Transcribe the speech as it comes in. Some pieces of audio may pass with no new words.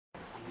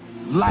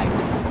like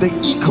the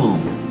eagle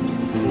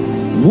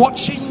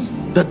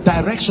watching the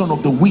direction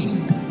of the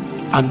wind,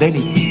 and then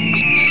it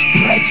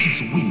spreads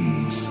its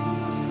wings.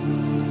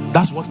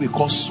 That's what we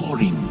call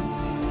soaring.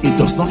 It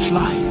does not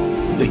fly.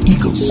 The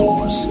eagle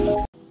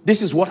soars.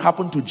 This is what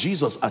happened to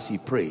Jesus as he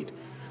prayed.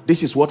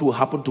 This is what will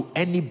happen to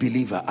any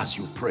believer as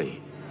you pray.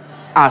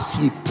 As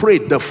he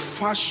prayed, the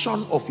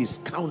fashion of his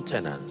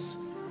countenance,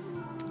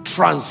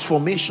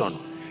 transformation.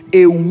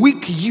 A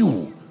weak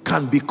you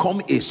can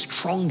become a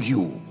strong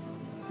you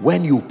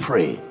when you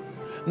pray.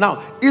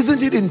 Now,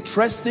 isn't it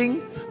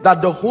interesting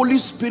that the Holy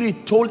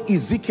Spirit told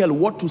Ezekiel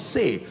what to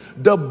say?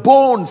 The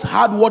bones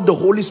heard what the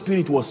Holy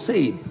Spirit was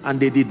saying, and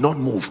they did not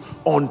move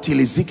until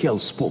Ezekiel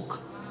spoke.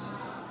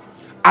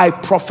 I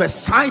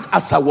prophesied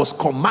as I was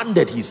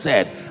commanded, he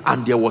said,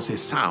 and there was a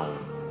sound.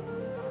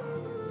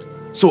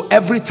 So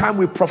every time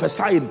we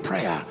prophesy in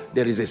prayer,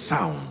 there is a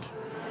sound.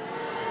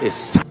 A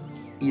sound.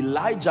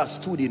 Elijah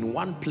stood in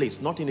one place,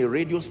 not in a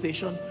radio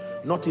station,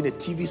 not in a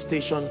TV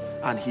station,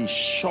 and he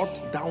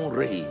shut down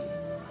rain.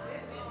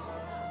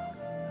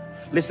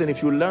 Listen,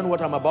 if you learn what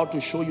I'm about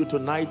to show you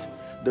tonight,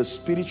 the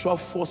spiritual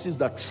forces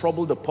that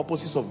trouble the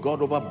purposes of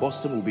God over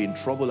Boston will be in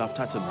trouble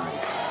after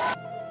tonight.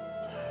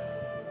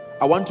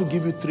 I want to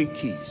give you 3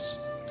 keys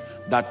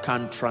that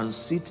can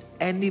transit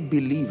any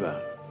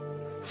believer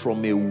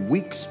from a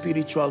weak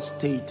spiritual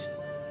state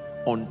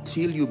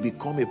until you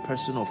become a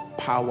person of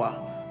power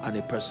and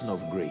a person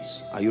of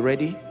grace. Are you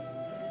ready?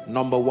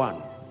 Number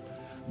 1,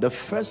 the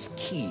first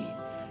key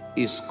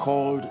is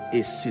called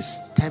a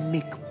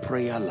systemic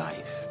prayer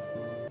life.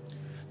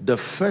 The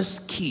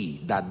first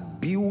key that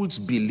builds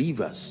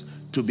believers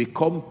to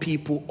become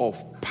people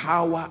of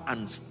power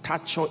and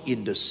stature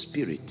in the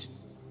spirit.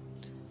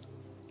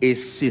 A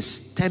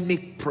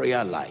systemic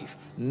prayer life.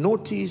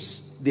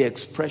 Notice the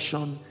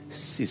expression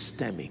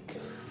systemic.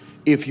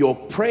 If your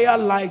prayer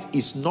life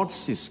is not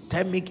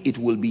systemic, it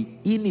will be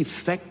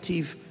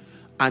ineffective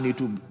and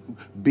it will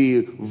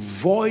be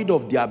void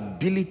of the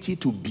ability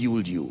to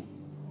build you.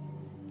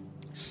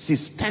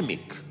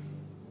 Systemic.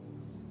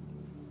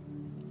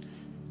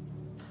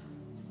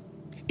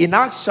 In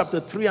Acts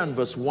chapter 3 and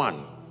verse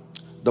 1,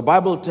 the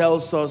Bible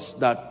tells us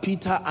that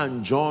Peter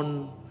and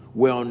John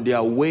were on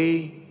their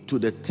way to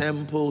the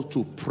temple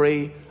to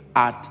pray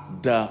at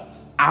the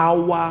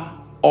hour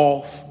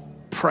of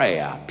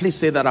prayer. Please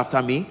say that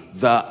after me.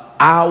 The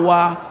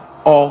hour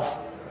of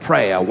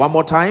prayer. One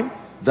more time.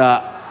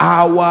 The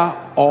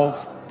hour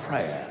of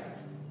prayer.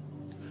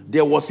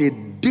 There was a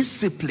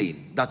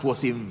discipline that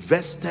was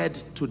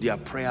invested to their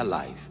prayer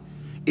life.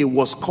 It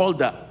was called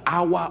the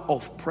hour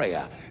of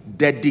prayer,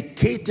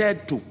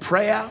 dedicated to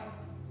prayer.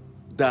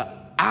 The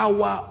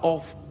hour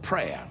of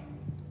prayer.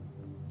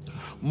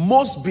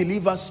 Most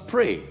believers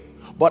pray,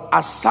 but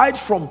aside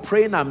from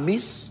praying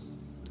amiss,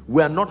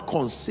 we are not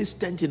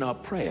consistent in our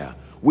prayer.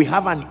 We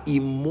have an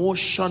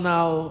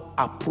emotional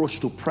approach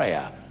to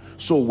prayer.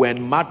 So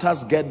when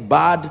matters get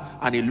bad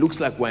and it looks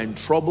like we're in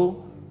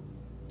trouble,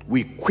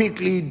 we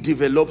quickly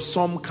develop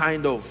some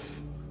kind of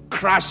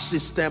crash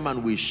system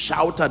and we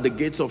shout at the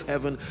gates of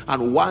heaven,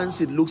 and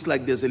once it looks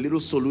like there's a little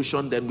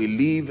solution, then we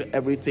leave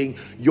everything.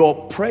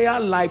 Your prayer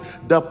life,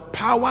 the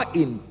power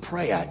in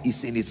prayer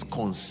is in its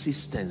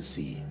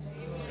consistency,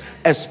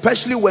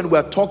 especially when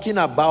we're talking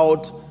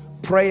about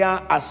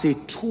prayer as a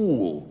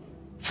tool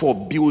for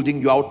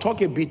building you. I'll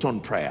talk a bit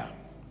on prayer.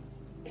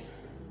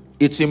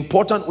 It's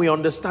important we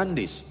understand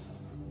this.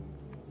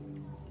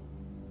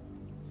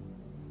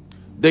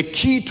 The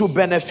key to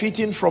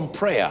benefiting from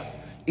prayer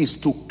is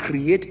to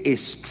create a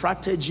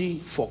strategy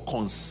for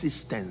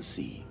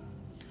consistency.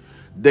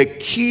 The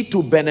key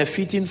to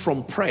benefiting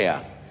from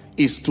prayer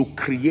is to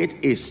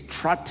create a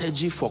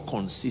strategy for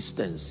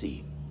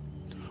consistency.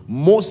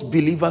 Most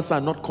believers are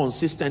not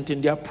consistent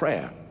in their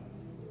prayer.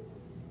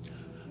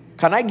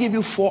 Can I give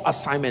you 4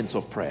 assignments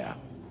of prayer?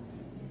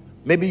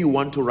 Maybe you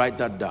want to write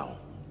that down.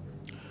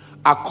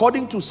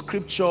 According to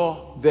scripture,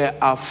 there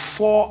are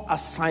 4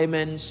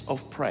 assignments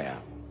of prayer.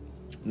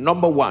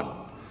 Number 1,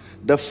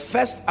 the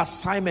first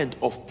assignment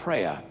of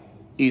prayer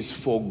is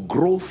for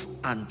growth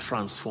and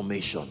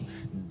transformation.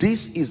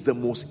 This is the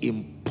most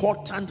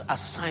important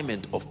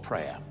assignment of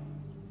prayer.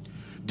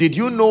 Did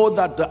you know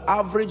that the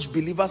average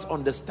believer's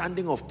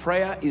understanding of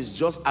prayer is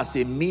just as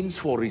a means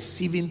for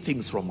receiving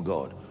things from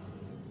God?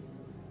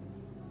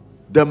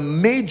 The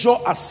major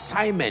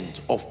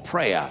assignment of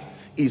prayer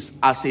is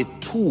as a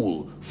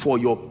tool for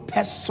your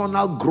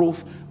personal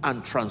growth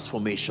and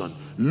transformation.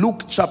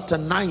 Luke chapter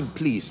 9,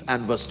 please,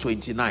 and verse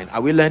 29.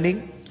 Are we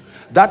learning?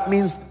 That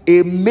means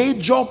a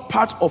major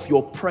part of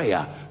your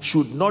prayer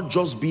should not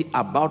just be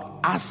about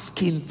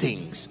asking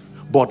things,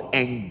 but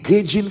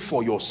engaging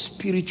for your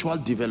spiritual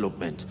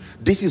development.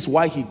 This is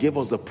why he gave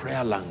us the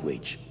prayer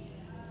language.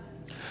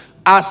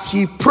 As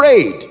he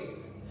prayed,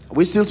 are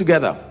we still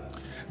together?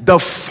 The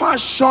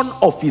fashion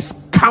of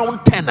his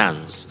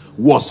countenance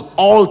was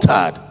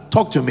altered.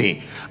 Talk to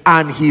me.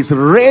 And his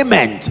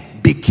raiment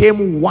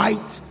became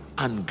white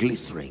and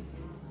glistening.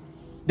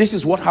 This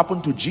is what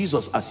happened to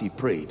Jesus as he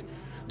prayed.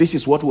 This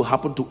is what will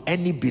happen to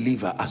any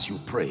believer as you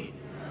pray.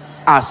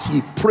 as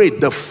he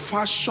prayed, the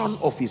fashion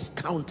of his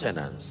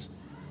countenance.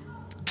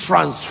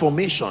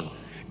 Transformation.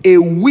 A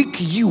weak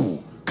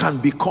you can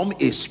become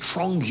a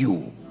strong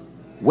you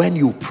when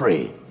you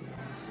pray.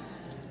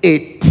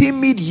 A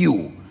timid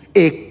you,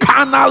 a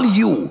carnal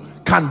you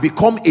can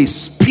become a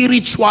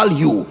spiritual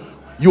you.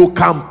 You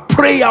can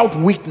pray out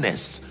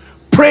weakness,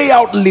 pray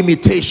out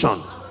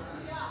limitation.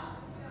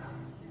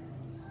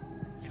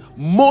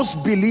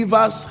 Most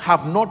believers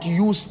have not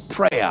used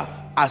prayer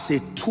as a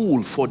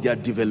tool for their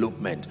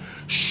development.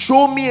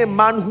 Show me a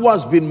man who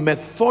has been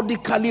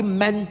methodically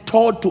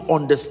mentored to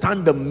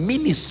understand the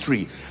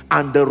ministry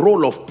and the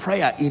role of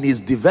prayer in his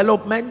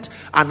development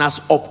and has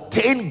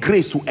obtained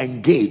grace to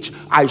engage.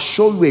 I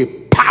show you a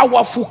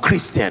powerful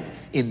Christian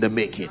in the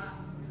making.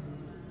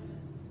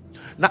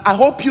 Now, I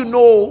hope you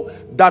know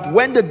that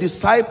when the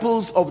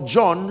disciples of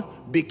John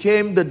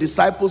became the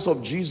disciples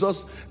of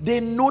Jesus, they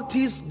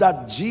noticed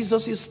that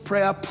Jesus's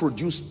prayer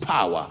produced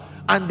power,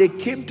 and they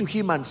came to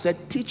him and said,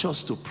 teach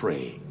us to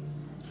pray.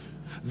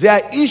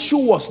 Their issue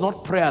was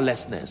not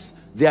prayerlessness.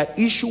 Their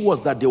issue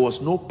was that there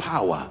was no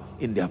power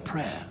in their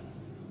prayer.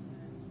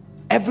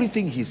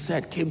 Everything he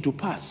said came to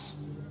pass.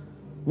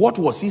 What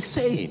was he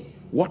saying?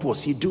 What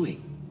was he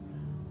doing?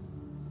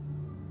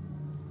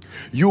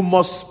 You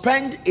must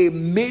spend a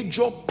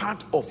major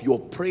part of your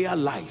prayer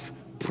life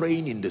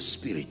praying in the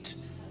spirit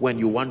when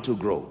you want to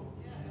grow.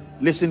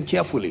 Listen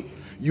carefully.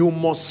 You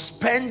must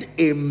spend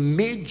a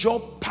major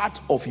part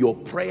of your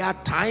prayer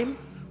time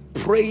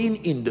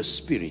praying in the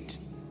spirit.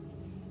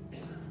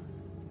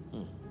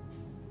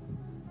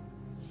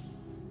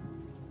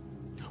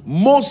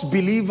 Most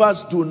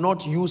believers do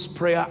not use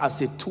prayer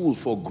as a tool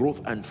for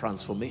growth and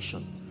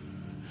transformation.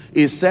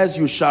 It says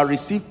you shall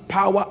receive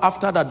power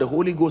after that the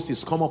Holy Ghost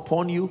is come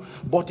upon you.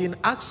 But in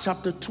Acts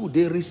chapter 2,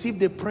 they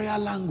received a prayer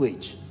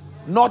language,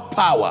 not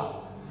power.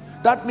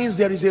 That means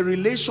there is a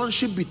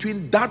relationship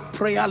between that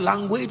prayer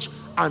language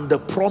and the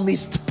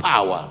promised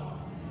power.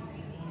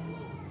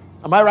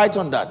 Am I right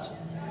on that?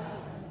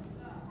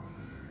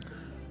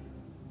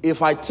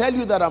 If I tell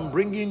you that I'm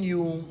bringing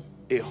you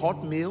a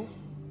hot meal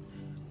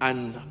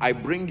and I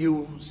bring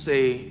you,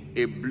 say,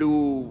 a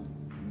blue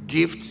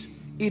gift,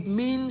 it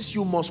means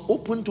you must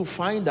open to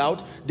find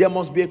out there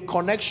must be a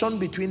connection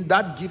between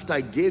that gift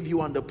I gave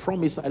you and the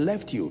promise I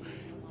left you.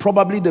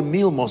 Probably the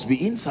meal must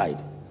be inside.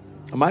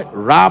 Am I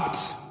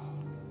wrapped?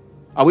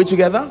 Are we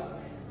together?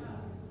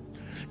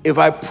 If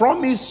I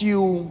promise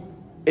you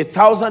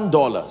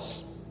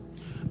 $1,000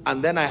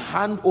 and then I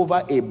hand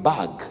over a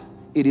bag,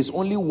 it is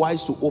only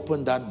wise to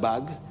open that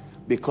bag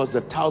because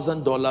the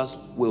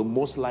 $1,000 will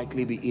most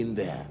likely be in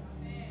there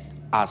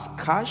as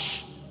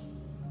cash,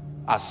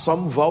 as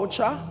some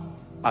voucher,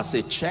 as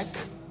a check.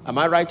 Am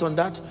I right on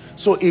that?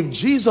 So if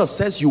Jesus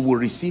says you will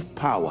receive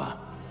power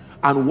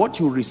and what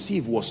you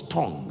receive was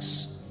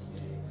tongues,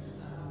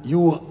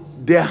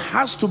 there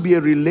has to be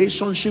a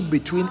relationship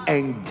between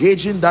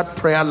engaging that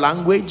prayer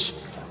language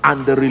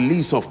and the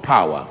release of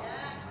power.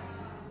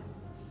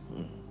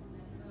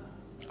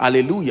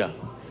 Hallelujah.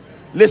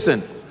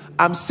 Listen,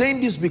 I'm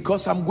saying this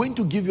because I'm going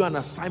to give you an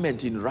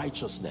assignment in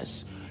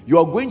righteousness. You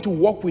are going to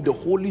walk with the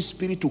Holy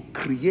Spirit to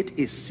create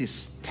a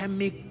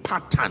systemic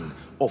pattern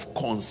of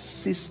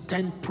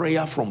consistent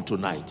prayer from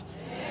tonight.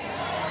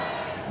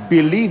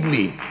 Believe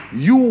me,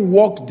 you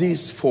walk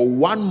this for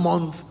 1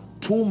 month,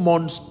 2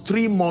 months,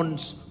 3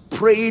 months,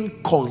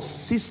 praying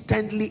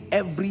consistently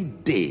every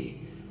day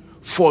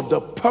for the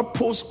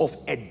purpose of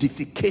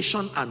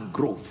edification and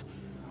growth,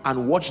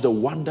 and watch the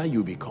wonder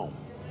you become.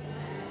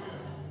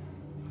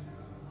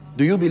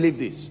 Do you believe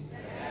this?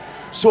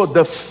 So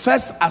the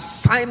first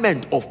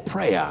assignment of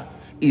prayer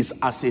is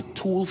as a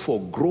tool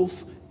for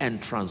growth and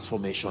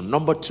transformation.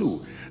 Number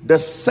 2, the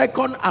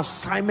second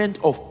assignment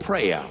of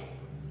prayer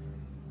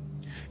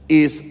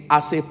is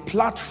as a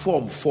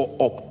platform for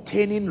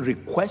obtaining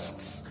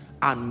requests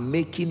and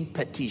making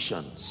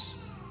petitions.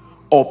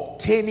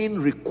 Obtaining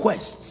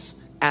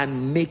requests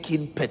and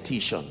making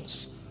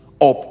petitions.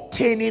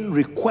 Obtaining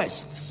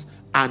requests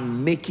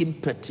and making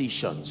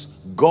petitions.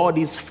 God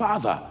is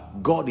Father.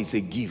 God is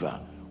a giver.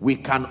 We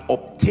can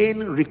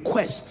obtain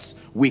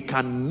requests. We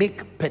can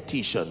make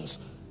petitions.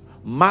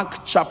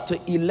 Mark chapter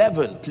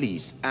 11,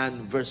 please,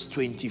 and verse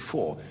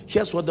 24.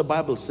 Here's what the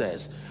Bible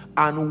says.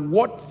 And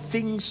what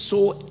things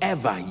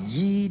soever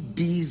ye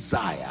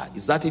desire.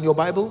 Is that in your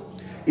Bible?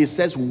 It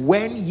says,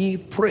 when ye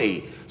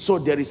pray. So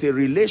there is a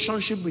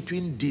relationship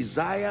between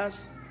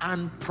desires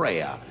and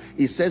prayer.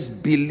 It says,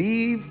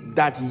 believe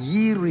that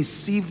ye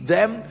receive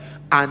them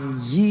and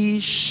ye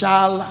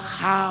shall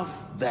have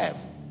them.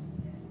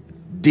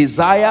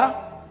 Desire,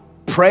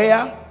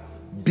 prayer,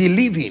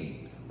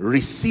 believing,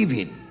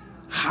 receiving,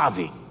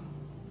 having.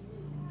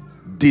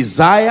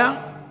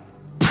 Desire,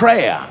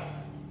 prayer,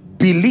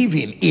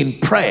 believing in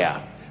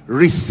prayer,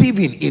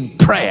 receiving in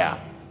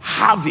prayer,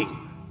 having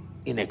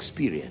in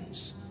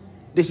experience.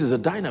 This is a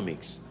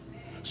dynamics.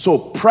 So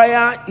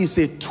prayer is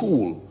a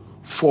tool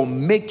for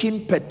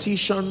making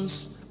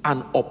petitions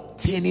and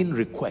obtaining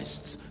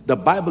requests. The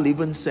Bible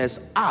even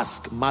says,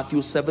 ask, Matthew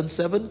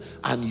 7:7,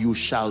 and you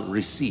shall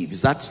receive.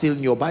 Is that still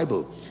in your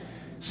Bible?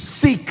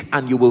 Seek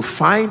and you will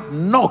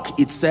find. Knock,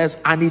 it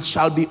says, and it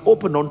shall be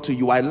opened unto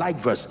you. I like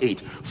verse 8.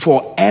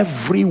 For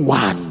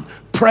everyone.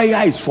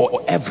 Prayer is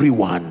for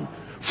everyone.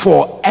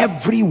 For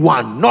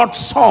everyone, not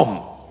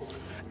some.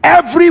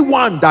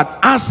 Everyone that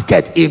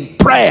asketh in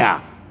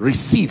prayer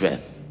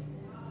receiveth.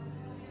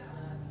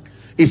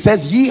 It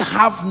says, ye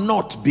have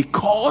not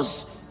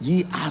because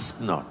ye ask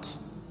not.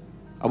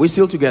 Are we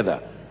still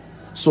together?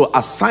 So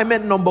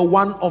assignment number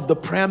one of the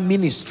prayer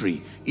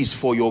ministry is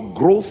for your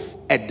growth,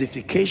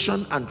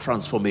 edification, and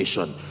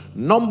transformation.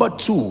 Number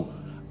two,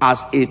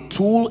 as a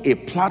tool, a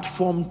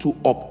platform to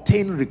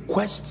obtain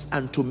requests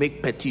and to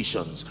make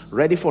petitions.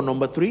 Ready for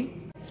number three?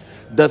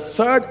 The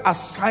third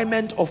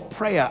assignment of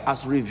prayer,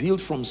 as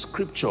revealed from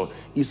scripture,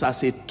 is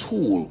as a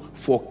tool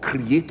for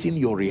creating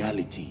your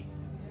reality.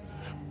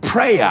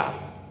 Prayer,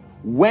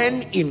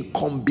 when in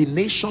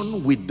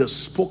combination with the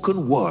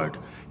spoken word,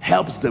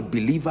 helps the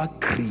believer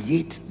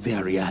create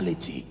their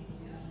reality.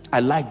 I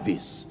like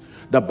this.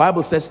 The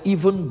Bible says,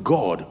 even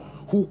God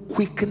who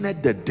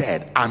quickeneth the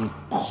dead and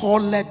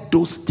calleth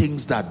those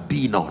things that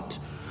be not.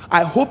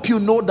 I hope you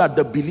know that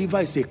the believer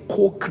is a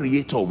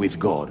co-creator with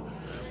God.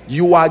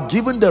 You are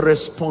given the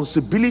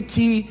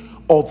responsibility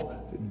of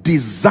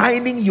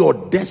designing your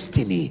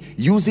destiny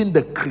using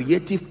the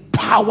creative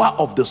power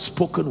of the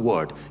spoken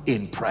word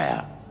in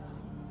prayer.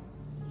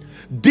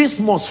 This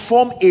must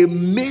form a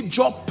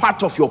major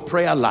part of your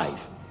prayer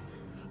life.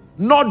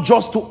 Not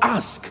just to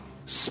ask,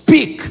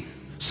 speak,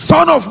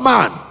 Son of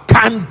man,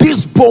 can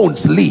these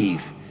bones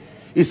live?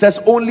 He says,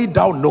 only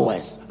thou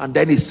knowest. And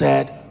then he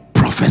said,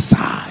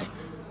 prophesy.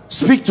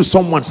 Speak to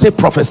someone, say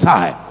prophesy.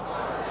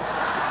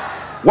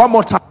 Prophesy. One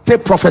more time, say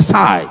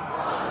prophesy.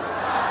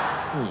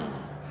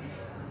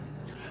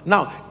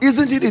 Now,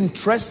 isn't it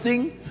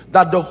interesting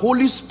that the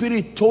Holy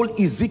Spirit told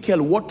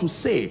Ezekiel what to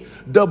say?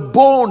 The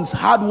bones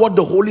heard what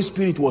the Holy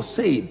Spirit was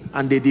saying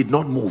and they did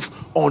not move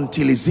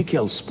until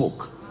Ezekiel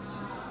spoke.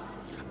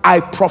 I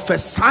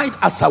prophesied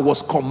as I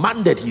was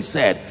commanded, he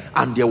said,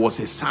 and there was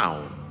a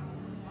sound.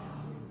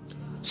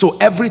 So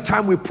every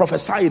time we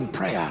prophesy in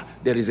prayer,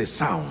 there is a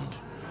sound.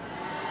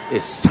 A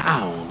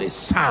sound, a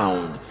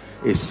sound,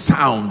 a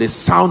sound, a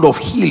sound of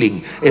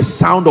healing, a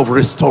sound of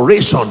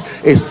restoration,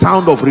 a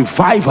sound of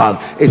revival,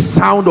 a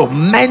sound of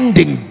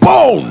mending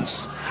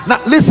bones.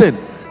 Now listen,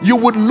 you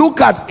would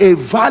look at a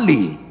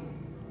valley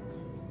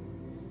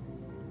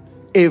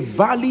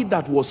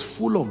that was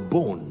full of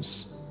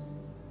bones.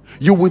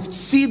 You would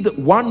see the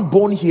one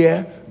bone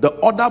here, the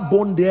other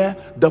bone there.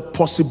 The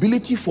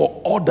possibility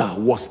for order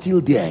was still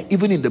there,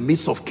 even in the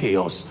midst of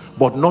chaos,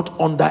 but not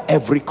under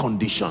every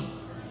condition.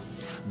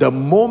 The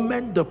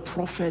moment the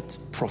prophet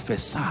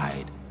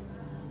prophesied,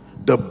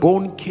 the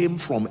bone came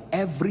from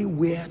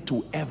everywhere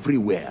to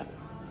everywhere.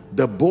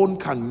 The bone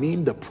can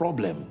mean the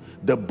problem.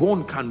 The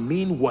bone can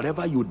mean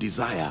whatever you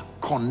desire,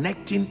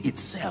 connecting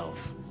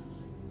itself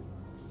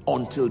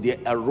until there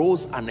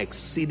arose an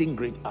exceeding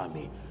great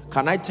army.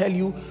 Can I tell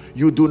you,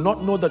 you do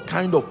not know the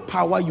kind of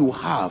power you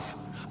have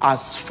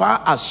as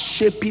far as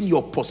shaping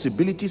your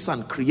possibilities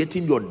and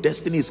creating your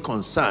destiny is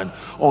concerned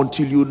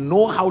until you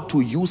know how to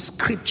use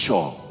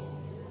scripture.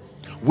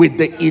 With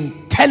the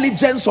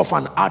intelligence of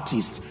an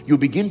artist, you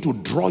begin to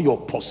draw your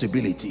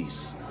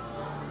possibilities.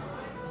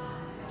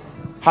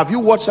 Have you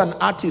watched an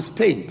artist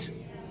paint?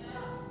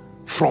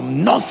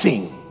 From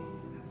nothing,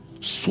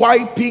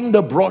 swiping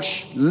the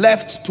brush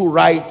left to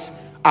right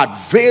at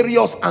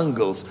various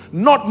angles,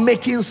 not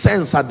making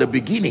sense at the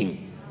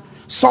beginning,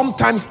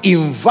 sometimes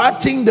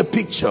inverting the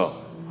picture.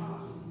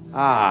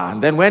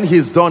 And then when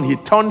he's done, he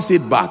turns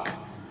it back.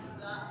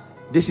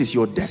 This is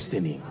your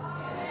destiny.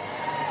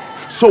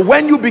 So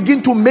when you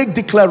begin to make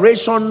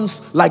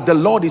declarations like the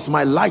Lord is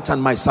my light and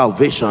my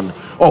salvation,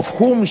 of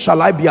whom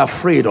shall I be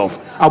afraid of?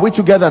 Are we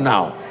together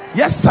now?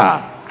 Yes,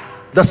 sir.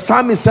 The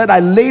psalmist said,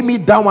 I lay me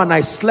down and I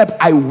slept.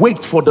 I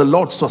waked, for the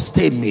Lord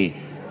sustained me.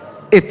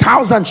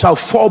 1,000 shall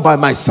fall by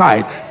my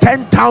side,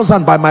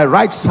 10,000 by my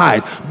right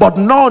side, but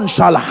none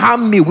shall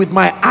harm me. With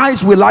my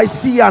eyes will I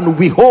see and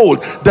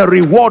behold the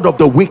reward of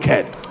the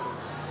wicked.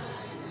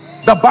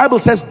 The Bible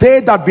says, they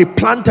that be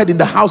planted in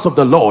the house of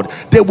the Lord,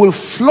 they will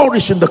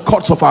flourish in the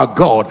courts of our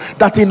God,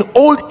 that in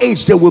old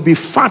age they will be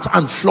fat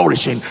and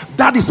flourishing.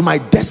 That is my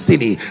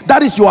destiny.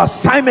 That is your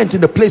assignment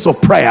in the place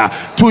of prayer,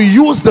 to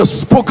use the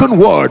spoken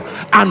word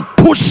and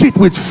push it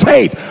with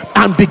faith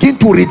and begin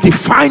to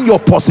redefine your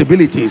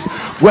possibilities.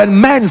 When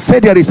men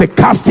say there is a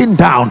casting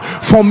down,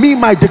 for me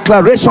my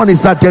declaration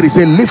is that there is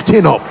a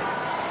lifting up.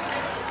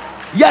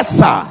 Yes,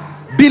 sir.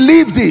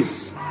 Believe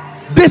this.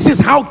 This is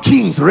how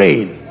kings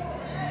reign.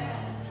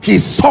 He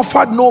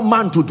suffered no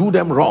man to do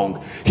them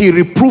wrong. He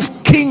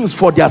reproved kings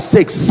for their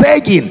sake,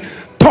 saying,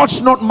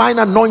 touch not mine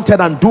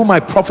anointed and do my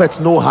prophets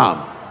no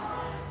harm.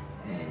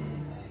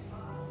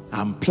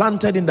 I'm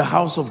planted in the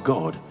house of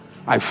God.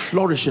 I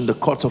flourish in the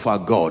court of our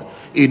God.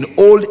 In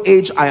old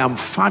age I am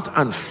fat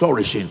and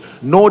flourishing.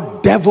 No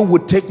devil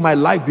would take my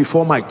life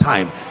before my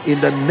time.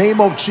 In the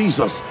name of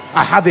Jesus,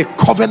 I have a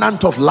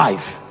covenant of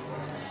life.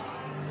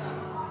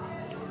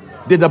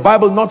 Did the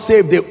Bible not say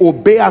if they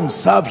obey and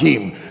serve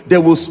him, they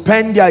will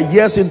spend their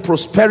years in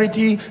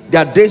prosperity,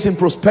 their days in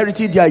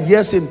prosperity, their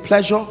years in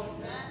pleasure?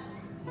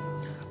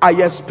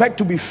 I expect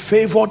to be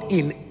favored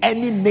in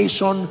any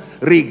nation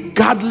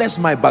regardless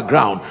my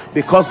background,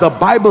 because the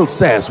Bible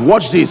says,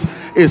 watch this,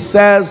 it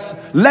says,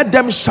 let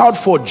them shout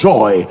for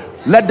joy,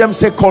 let them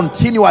say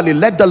continually,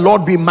 let the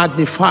Lord be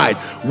magnified,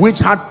 which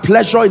had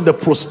pleasure in the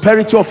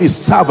prosperity of his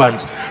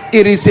servants.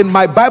 It is in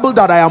my Bible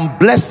that I am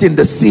blessed in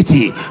the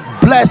city,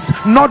 blessed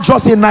not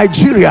just in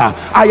Nigeria,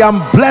 I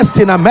am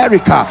blessed in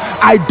America.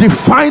 I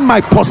define my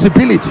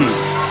possibilities.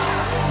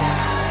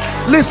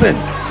 Listen,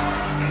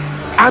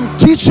 I'm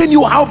teaching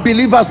you how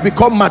believers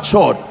become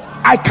matured.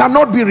 I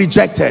cannot be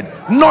rejected,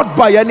 not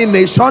by any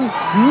nation,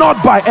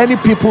 not by any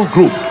people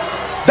group.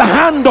 The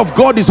hand of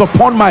God is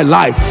upon my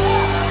life.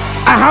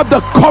 I have the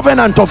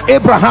covenant of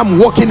Abraham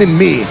working in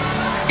me.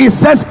 It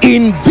says,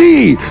 in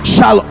thee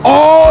shall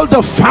all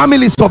the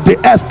families of the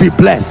earth be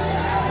blessed.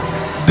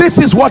 This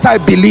is what I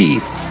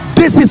believe.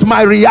 This is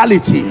my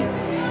reality.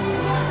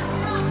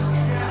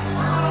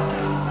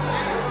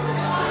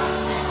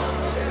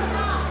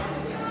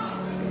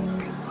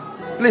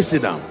 Please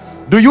sit down.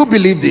 Do you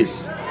believe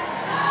this?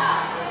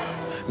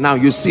 Now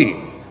you see,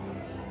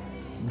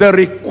 the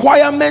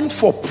requirement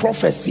for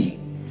prophecy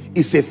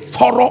is a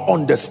thorough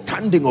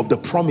understanding of the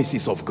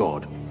promises of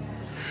God.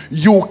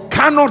 You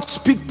cannot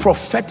speak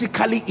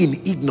prophetically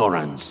in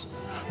ignorance,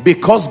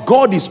 because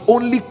God is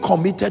only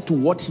committed to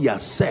what he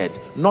has said,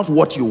 not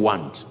what you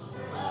want.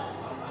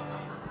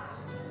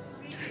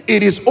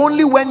 It is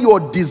only when your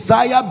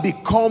desire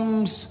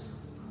becomes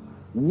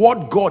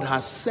what God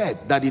has said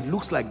that it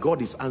looks like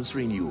God is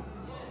answering you.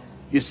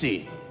 You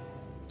see,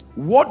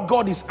 what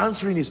God is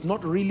answering is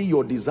not really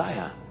your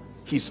desire.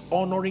 He's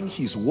honoring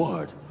his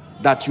word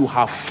that you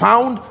have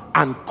found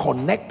and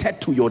connected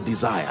to your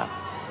desire.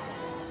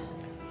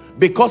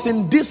 Because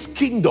in this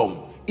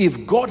kingdom,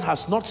 if God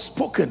has not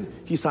spoken,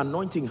 his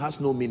anointing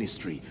has no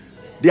ministry.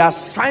 The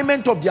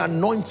assignment of the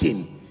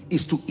anointing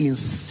is to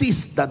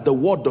insist that the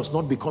word does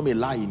not become a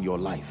lie in your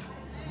life.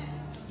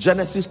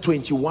 Genesis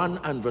 21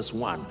 and verse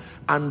 1.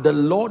 And the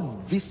Lord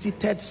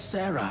visited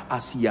Sarah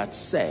as he had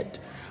said,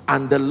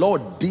 and the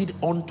Lord did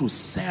unto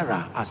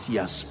Sarah as he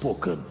has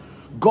spoken.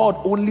 God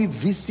only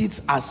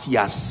visits as he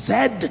has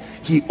said.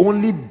 He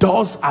only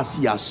does as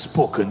he has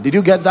spoken. Did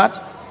you get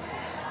that?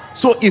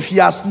 So if he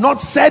has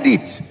not said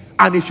it,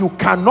 and if you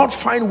cannot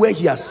find where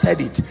he has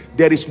said it,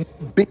 there is no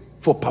basis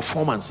for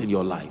performance in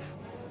your life.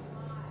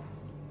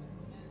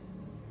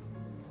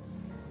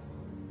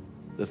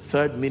 The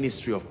third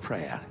ministry of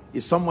prayer.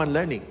 Is someone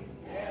learning?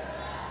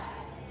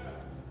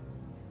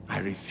 I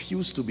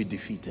refuse to be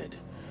defeated.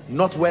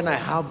 Not when I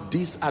have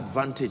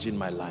disadvantage in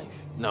my life.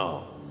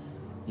 No,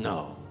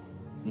 no,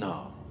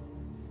 no.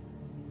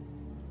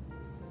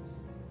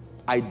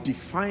 I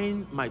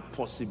define my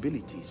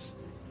possibilities.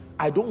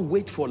 I don't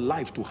wait for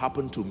life to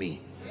happen to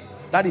me.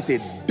 That is a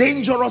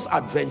dangerous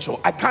adventure.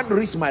 I can't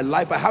risk my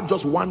life. I have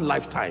just one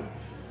lifetime.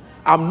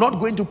 I'm not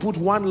going to put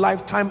one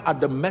lifetime at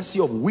the mercy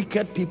of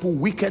wicked people,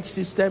 wicked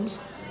systems.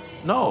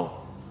 No.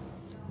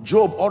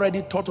 Job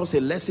already taught us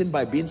a lesson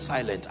by being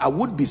silent. I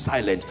would be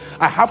silent.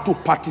 I have to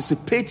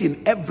participate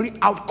in every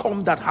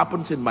outcome that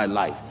happens in my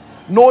life.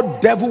 No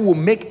devil will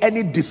make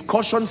any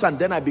discussions and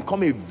then I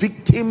become a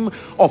victim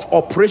of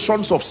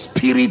operations of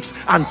spirits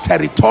and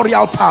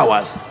territorial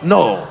powers.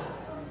 No.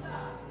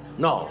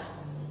 No.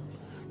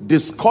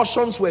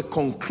 Discussions were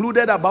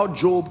concluded about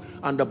Job,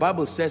 and the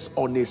Bible says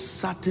on a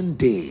certain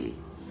day.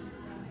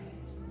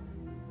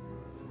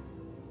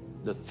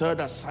 The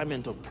third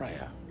assignment of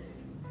prayer.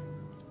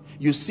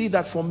 You see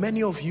that for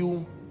many of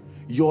you,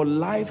 your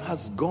life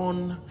has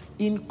gone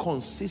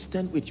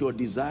inconsistent with your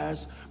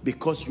desires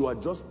because you are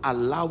just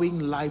allowing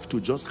life to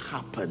just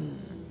happen.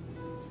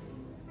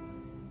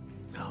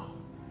 No.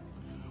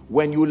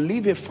 When you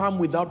leave a farm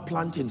without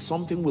planting,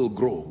 something will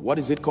grow. What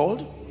is it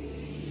called?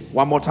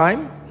 One more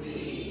time.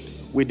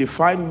 We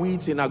define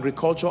weeds in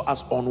agriculture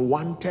as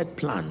unwanted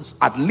plants,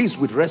 at least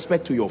with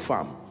respect to your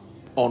farm.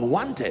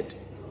 Unwanted.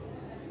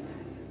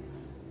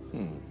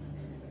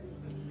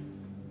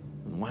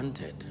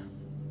 Unwanted.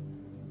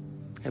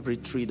 Every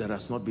tree that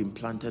has not been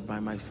planted by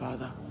my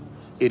Father,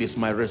 it is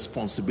my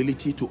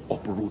responsibility to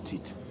uproot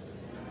it.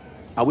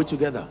 Are we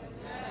together?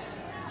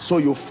 So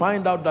you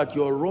find out that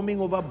you're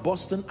roaming over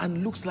Boston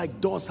and looks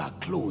like doors are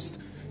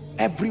closed.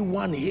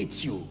 Everyone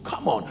hates you.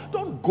 Come on,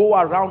 don't go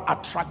around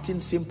attracting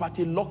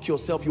sympathy. Lock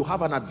yourself. You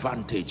have an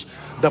advantage.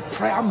 The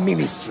prayer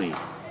ministry.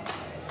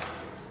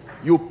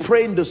 You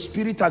pray in the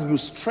spirit and you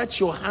stretch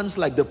your hands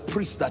like the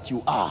priest that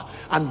you are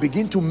and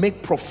begin to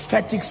make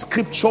prophetic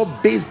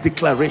scripture-based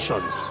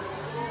declarations.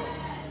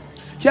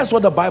 Here's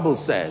what the Bible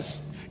says.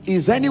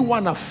 Is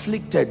anyone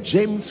afflicted?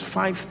 James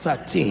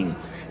 5:13.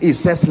 It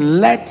says,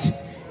 let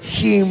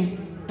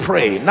him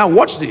pray. Now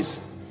watch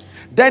this.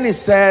 Then it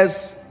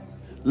says,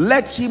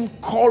 let him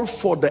call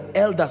for the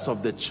elders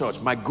of the church.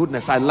 My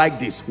goodness, I like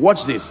this.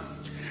 Watch this.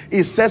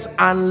 It says,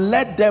 and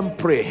let them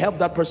pray. Help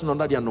that person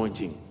under the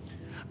anointing.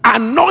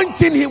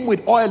 anointing him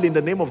with oil in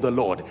the name of the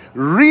Lord.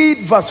 Read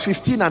verse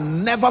 15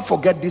 and never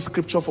forget this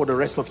scripture for the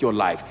rest of your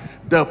life.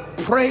 The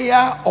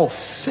prayer of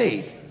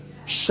faith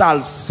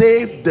shall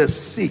save the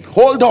sick.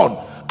 Hold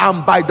on.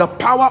 And by the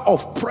power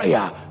of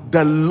prayer,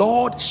 the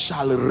Lord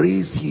shall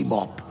raise him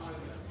up.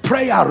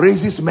 Prayer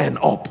raises men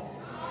up.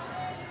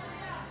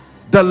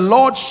 The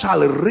Lord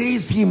shall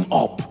raise him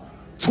up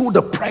through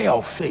the prayer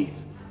of faith.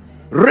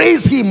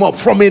 Raise him up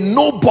from a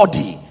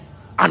nobody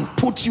and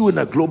put you in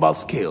a global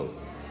scale.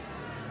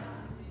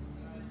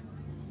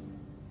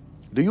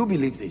 Do you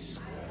believe this?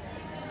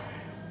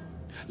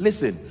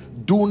 Listen,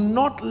 do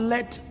not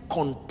let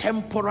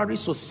contemporary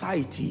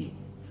society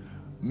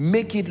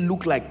make it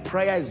look like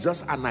prayer is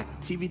just an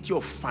activity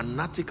of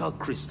fanatical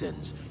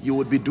Christians. You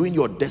would be doing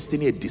your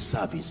destiny a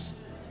disservice.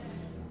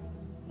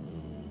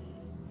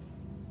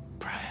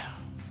 Prayer.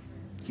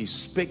 He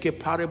spake a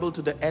parable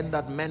to the end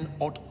that men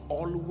ought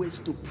always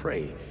to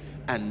pray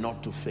and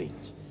not to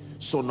faint.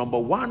 So number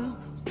one,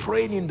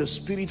 praying in the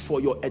spirit for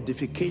your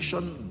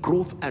edification,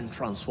 growth, and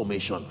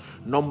transformation.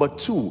 Number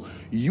two,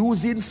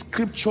 using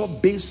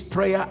scripture-based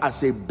prayer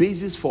as a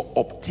basis for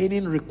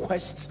obtaining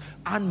requests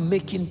and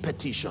making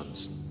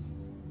petitions.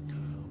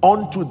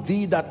 Unto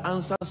thee that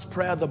answers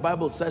prayer, the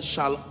Bible says,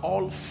 shall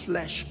all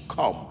flesh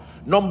come.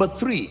 Number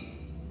three,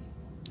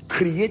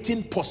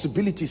 creating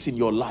possibilities in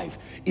your life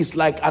is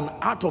like an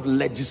art of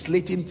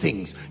legislating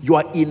things. You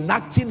are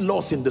enacting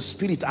laws in the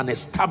spirit and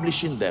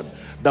establishing them.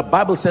 The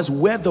Bible says,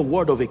 where the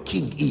word of a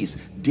king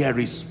is, there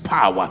is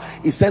power.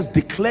 It says,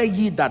 declare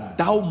ye that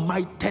thou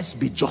mightest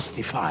be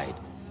justified.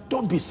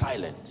 Don't be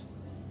silent.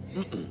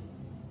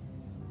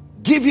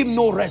 Give him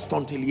no rest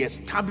until he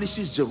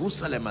establishes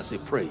Jerusalem as a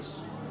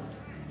praise.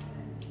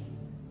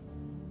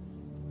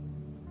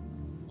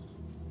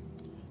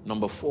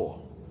 Number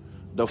four,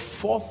 the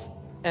fourth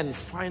and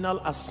final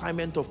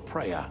assignment of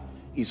prayer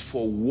is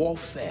for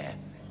warfare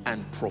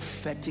and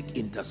prophetic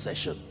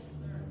intercession.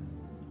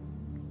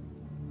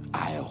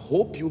 I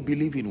hope you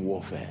believe in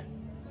warfare.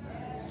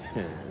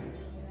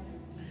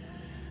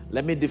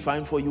 Let me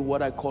define for you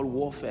what I call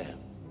warfare.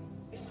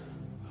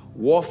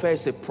 Warfare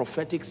is a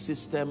prophetic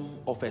system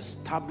of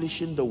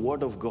establishing the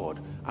word of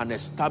God and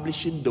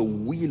establishing the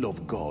will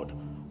of God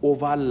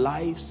over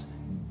lives,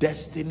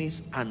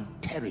 destinies, and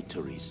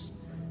territories.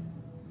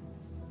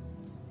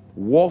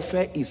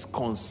 Warfare is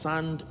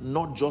concerned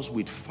not just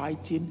with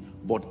fighting,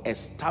 but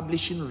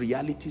establishing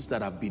realities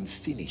that have been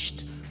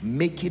finished,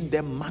 making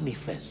them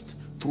manifest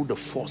through the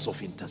force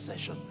of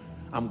intercession.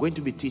 I'm going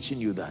to be teaching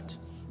you that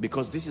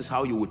because this is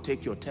how you will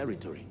take your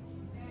territory.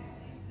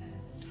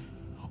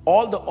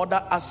 All the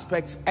other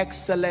aspects,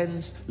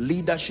 excellence,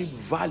 leadership,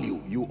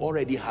 value, you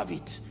already have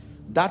it.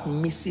 That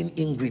missing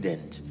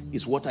ingredient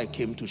is what I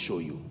came to show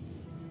you.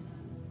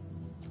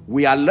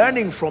 We are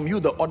learning from you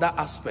the other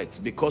aspects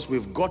because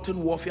we've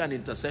gotten warfare and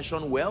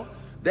intercession well.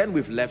 Then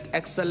we've left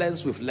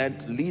excellence, we've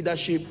learned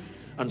leadership,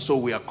 and so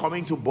we are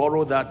coming to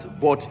borrow that.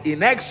 But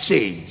in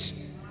exchange,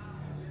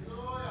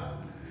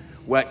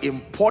 we're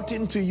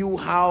importing to you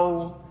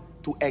how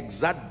to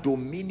exert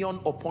dominion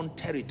upon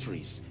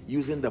territories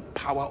using the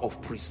power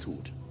of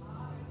priesthood.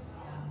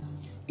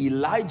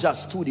 Elijah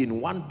stood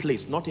in one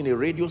place, not in a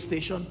radio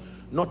station,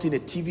 not in a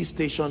TV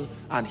station,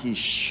 and he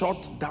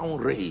shut down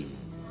rain.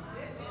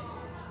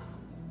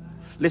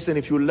 Listen,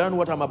 if you learn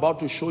what I'm about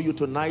to show you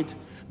tonight,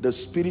 the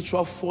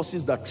spiritual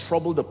forces that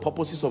trouble the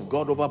purposes of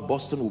God over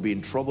Boston will be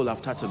in trouble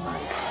after tonight.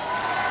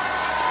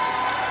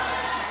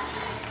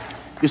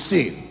 You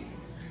see,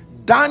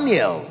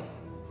 Daniel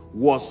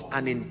was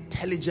an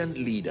intelligent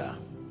leader,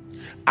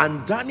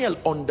 and Daniel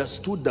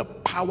understood the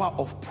power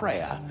of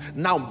prayer.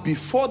 Now,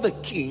 before the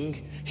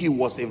king, he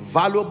was a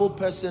valuable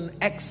person,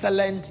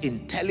 excellent,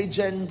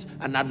 intelligent,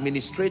 an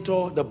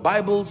administrator. The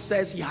Bible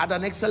says he had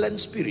an excellent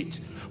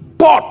spirit,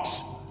 but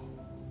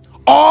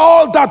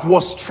all that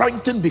was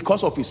strengthened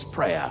because of his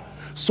prayer.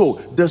 So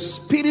the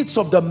spirits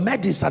of the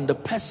Medes and the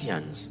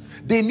Persians,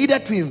 they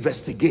needed to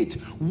investigate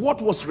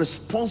what was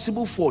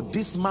responsible for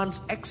this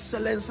man's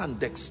excellence and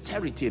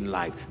dexterity in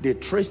life. They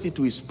traced it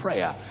to his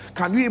prayer.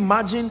 Can you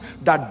imagine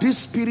that these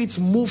spirits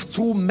moved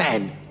through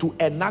men to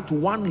enact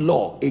one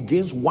law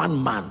against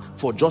one man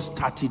for just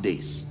 30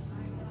 days?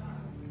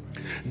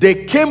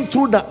 They came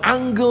through the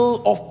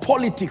angle of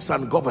politics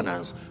and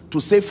governance to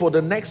say for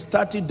the next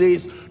 30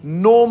 days,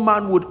 no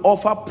man would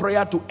offer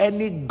prayer to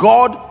any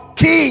god,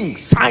 king,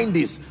 sign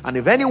this. And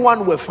if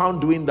anyone were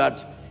found doing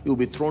that, he will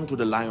be thrown to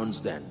the lion's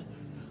den.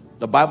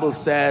 The Bible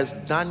says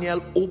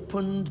Daniel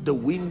opened the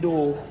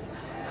window.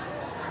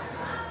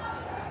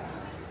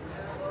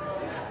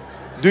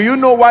 Do you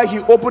know why he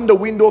opened the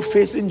window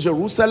facing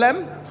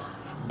Jerusalem?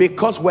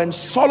 Because when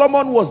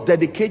Solomon was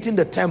dedicating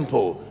the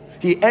temple,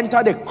 he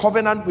entered a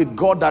covenant with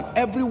God that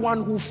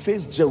everyone who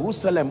faced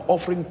Jerusalem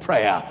offering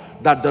prayer,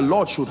 that the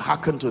Lord should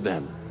hearken to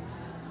them.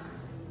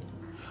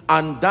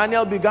 And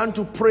Daniel began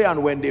to pray,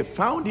 and when they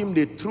found him,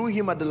 they threw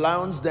him at the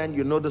lion's den.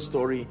 You know the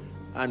story.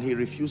 And he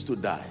refused to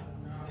die.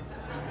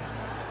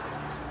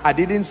 I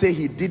didn't say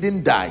he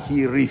didn't die.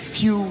 He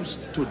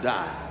refused to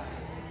die.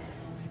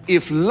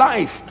 If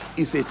life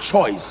is a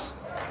choice,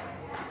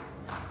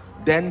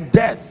 then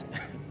death.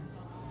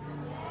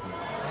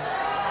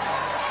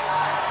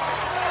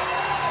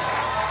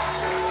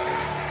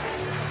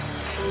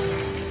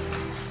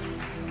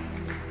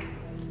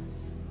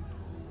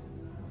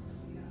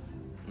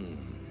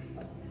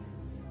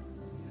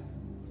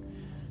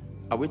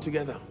 Are we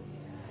together?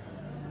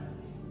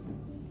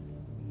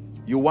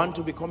 You want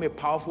to become a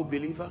powerful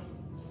believer?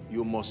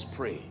 You must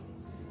pray.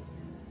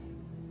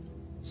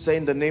 Say,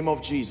 in the name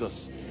of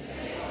Jesus,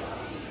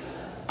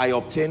 I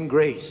obtain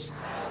grace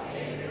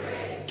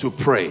to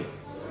pray.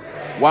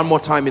 One more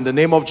time, in the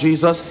name of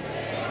Jesus,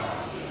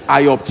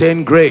 I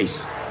obtain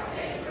grace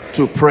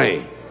to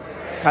pray.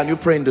 Can you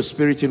pray in the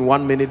Spirit in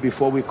 1 minute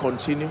before we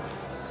continue?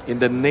 In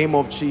the name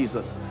of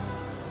Jesus.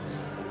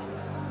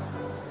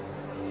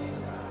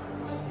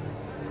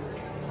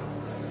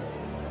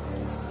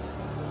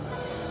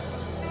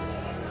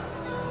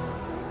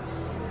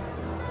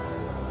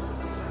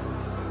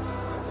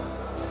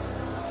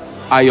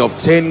 I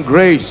obtain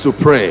grace to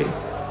pray.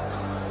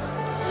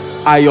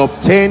 I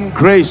obtain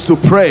grace to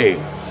pray.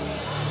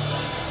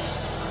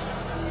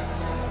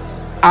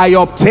 I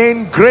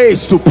obtain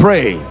grace to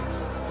pray.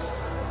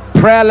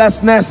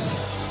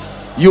 Prayerlessness,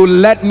 you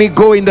let me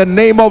go in the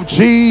name of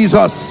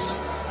Jesus.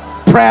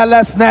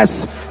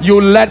 Prayerlessness,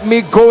 you let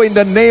me go in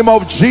the name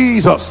of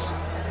Jesus.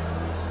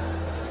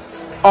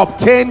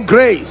 Obtain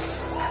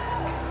grace.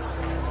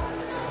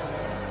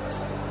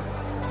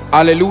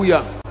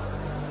 Hallelujah.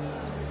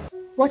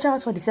 Watch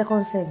out for the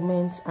second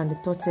segment and the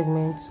third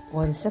segment,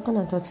 or the second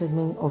and third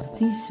segment of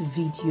this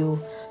video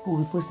will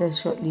be posted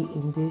shortly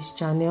in this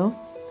channel.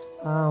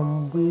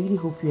 We really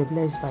hope you are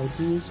blessed by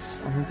this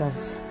and it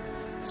has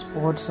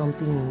spurred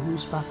something in you,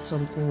 sparked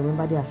something.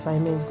 Remember the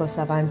assignment God's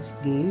servant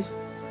gave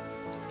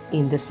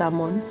in the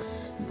sermon,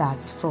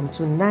 that from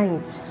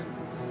tonight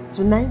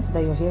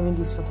that you're hearing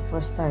this for the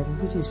first time,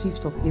 which is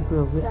 5th of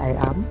April, where I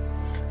am,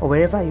 or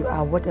wherever you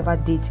are, whatever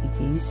date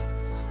it is,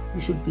 you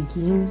should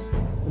begin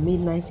a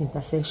midnight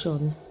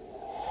intercession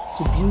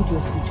to build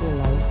your spiritual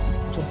life,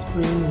 just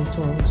praying in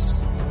tongues,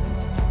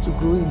 to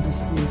grow in the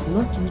Spirit,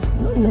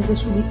 not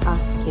necessarily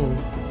asking,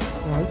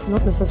 right?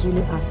 Not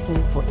necessarily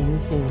asking for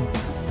anything.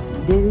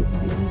 The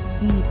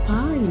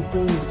power in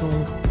praying in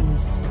tongues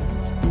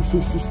is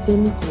a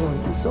systemic one.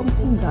 It's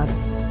something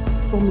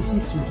that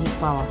promises to give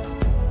power.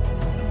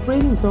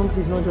 Praying in tongues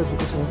is not just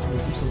because you want to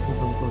receive something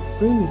from God.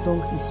 Praying in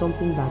tongues is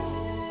something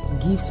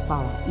that gives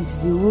power. It's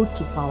the road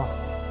to power.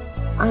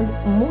 And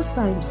most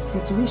times,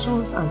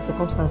 situations and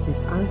circumstances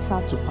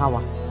answer to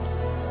power.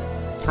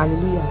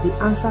 Hallelujah. They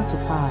answer to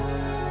power.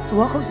 So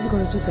welcome to the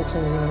commentary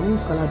section. My name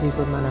is Scholar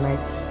Davidman, and I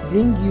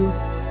bring you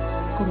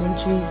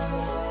commentaries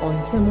on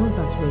sermons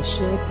that were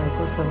shared by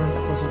God's servant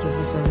Apostle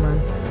Joshua Selman,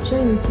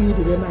 sharing with you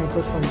the rhema I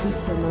got from this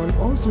sermon,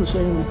 also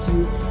sharing with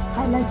you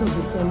highlights of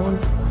the sermon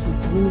as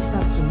it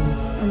ministered to me,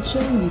 and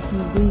sharing with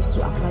you ways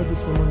to apply this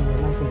sermon in your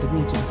life and the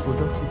way to be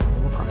productive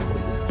and work out for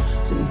you.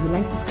 So if you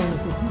like this kind of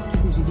thing, please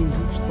give this video a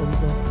huge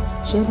thumbs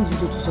up. Share this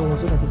video to someone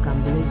so that they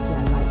can bless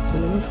their life.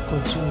 But let's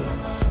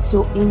continue.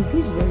 So in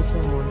this very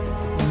sermon,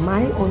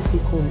 my own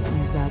take home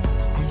is that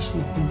I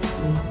should be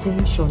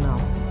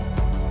intentional.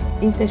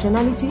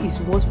 Intentionality is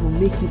what will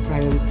make you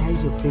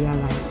prioritize your prayer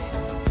life.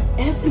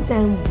 Every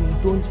time we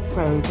don't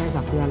prioritize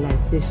our prayer life,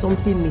 there's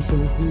something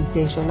missing. It's the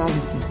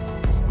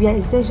intentionality. We are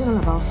intentional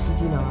about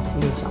feeding our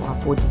flesh, our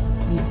body.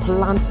 We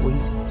plan for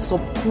it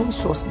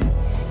subconsciously.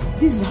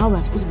 This is how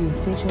we're supposed to be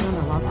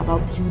intentional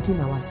about building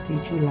our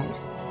spiritual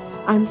lives.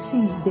 And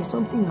see, there's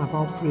something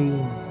about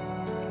praying.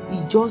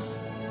 It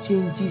just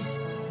changes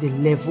the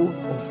level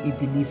of a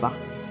believer.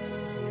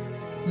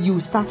 You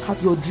start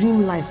have your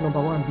dream life,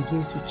 number one,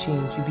 begins to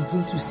change. You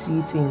begin to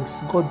see things.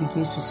 God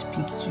begins to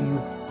speak to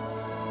you.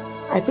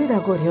 I pray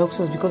that God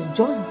helps us, because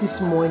just this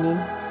morning,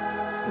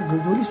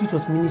 the Holy Spirit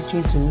was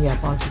ministering to me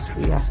about this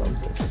prayer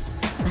something.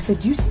 I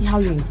said, do you see how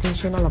you're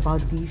intentional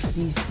about this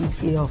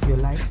area of your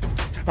life?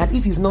 That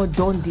if you've not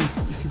done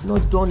this,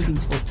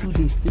 for 2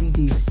 days, 3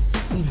 days,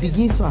 it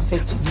begins to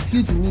affect you. You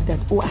feel the need that,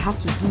 oh, I have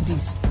to do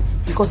this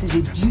because it's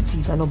a duty,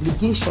 it's an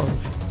obligation,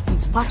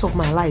 it's part of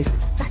my life.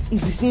 That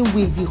is the same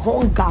way the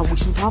hunger we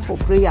should have for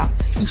prayer,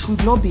 it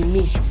should not be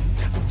missed.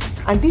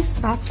 And this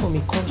starts from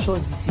a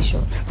conscious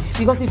decision.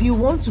 Because if you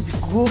want to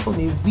grow from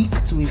a weak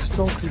to a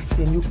strong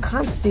Christian, you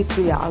can't take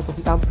prayer out of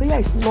it. And prayer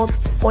is not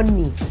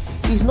funny.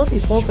 It's not a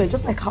fun fair.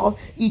 Just like how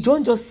you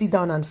don't just sit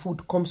down and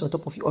food comes on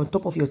top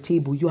of your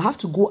table. You have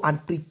to go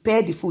and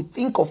prepare the food.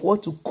 Think of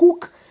what to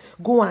cook.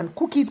 Go and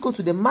cook it. Go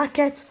to the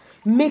market.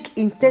 Make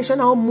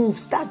intentional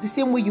moves. That's the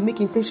same way you make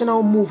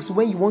intentional moves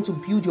when you want to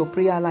build your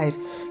prayer life.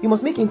 You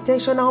must make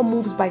intentional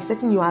moves by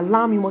setting your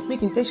alarm. You must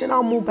make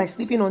intentional move by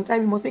sleeping on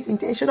time. You must make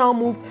intentional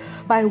move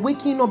by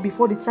waking up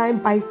before the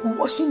time, by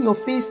washing your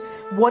face.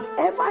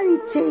 Whatever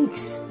it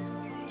takes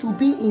to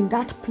be in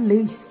that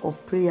place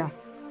of prayer,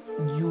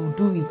 you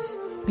do it.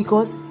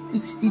 Because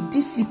it's the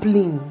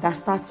discipline that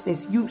starts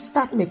first. You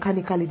start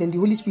mechanically, then the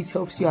Holy Spirit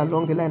helps you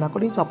along the line.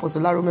 According to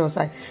Apostle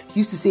Joshua, he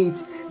used to say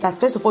it, that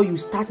first of all, you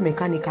start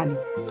mechanically,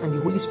 and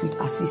the Holy Spirit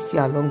assists you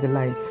along the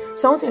line.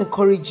 So I want to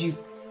encourage you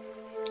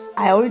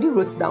I already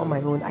wrote down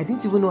my own. I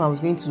didn't even know I was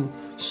going to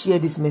share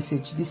this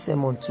message, this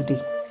sermon today.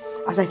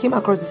 As I came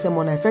across this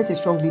sermon, I felt a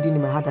strong leading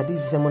in my heart that this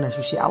is the sermon I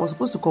should share. I was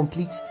supposed to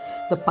complete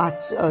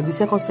the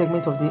second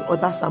segment of the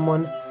other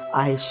sermon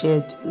I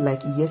shared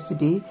like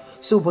yesterday.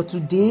 But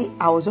today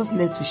I was just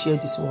led to share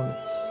this one,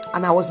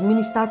 and I was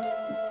ministered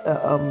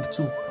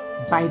to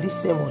by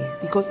this sermon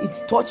because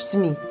it touched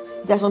me.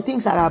 There are some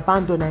things I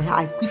abandoned.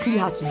 I quickly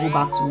had to go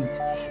back to it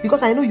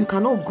because I know you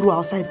cannot grow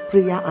outside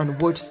prayer and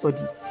word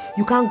study.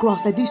 You can't grow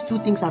outside. These two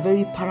things are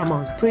very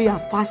paramount: prayer,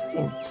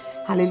 fasting.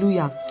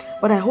 Hallelujah.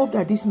 But I hope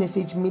that this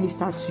message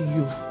ministered to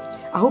you.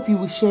 I hope you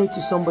will share it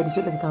to somebody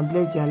so that it can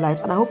bless their life,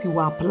 and I hope you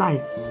will apply,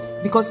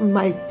 because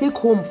my take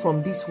home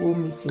from this whole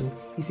meeting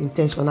is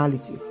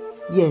intentionality.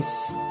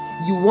 Yes,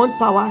 you want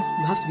power,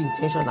 you have to be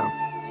intentional.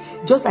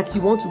 Just like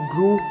you want to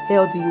grow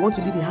healthy, you want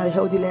to live a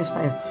healthy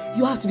lifestyle,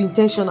 you have to be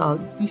intentional.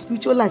 The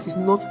spiritual life is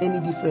not any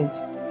different.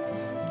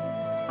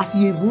 As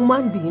you're a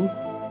human being,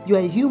 you are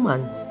a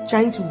human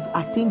trying to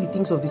attain the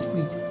things of the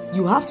spirit.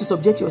 You have to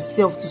subject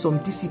yourself to some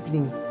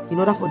discipline in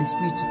order for the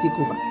spirit to take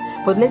over.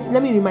 But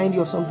let me remind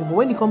you of something. But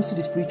when it comes to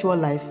the spiritual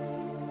life,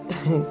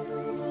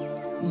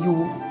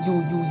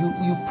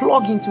 you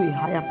plug into a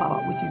higher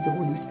power, which is the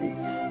Holy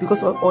Spirit.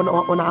 Because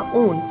on our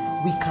own,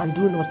 we can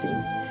do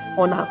nothing.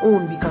 On our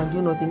own, we can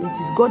do nothing. It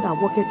is God that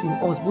worketh in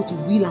us both to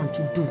will and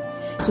to do.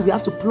 So we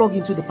have to plug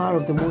into the power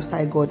of the Most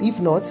High God. If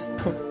not,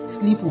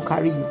 sleep will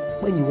carry you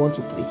when you want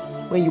to pray,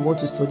 when you want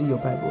to study your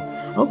Bible.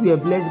 I hope you are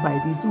blessed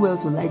by this. Do well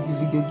to like this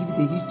video. Give it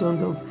a huge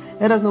thumbs up.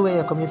 Let us know where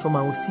you're coming from,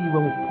 and we'll see you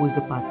when we post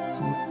the part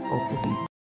 2 of the video.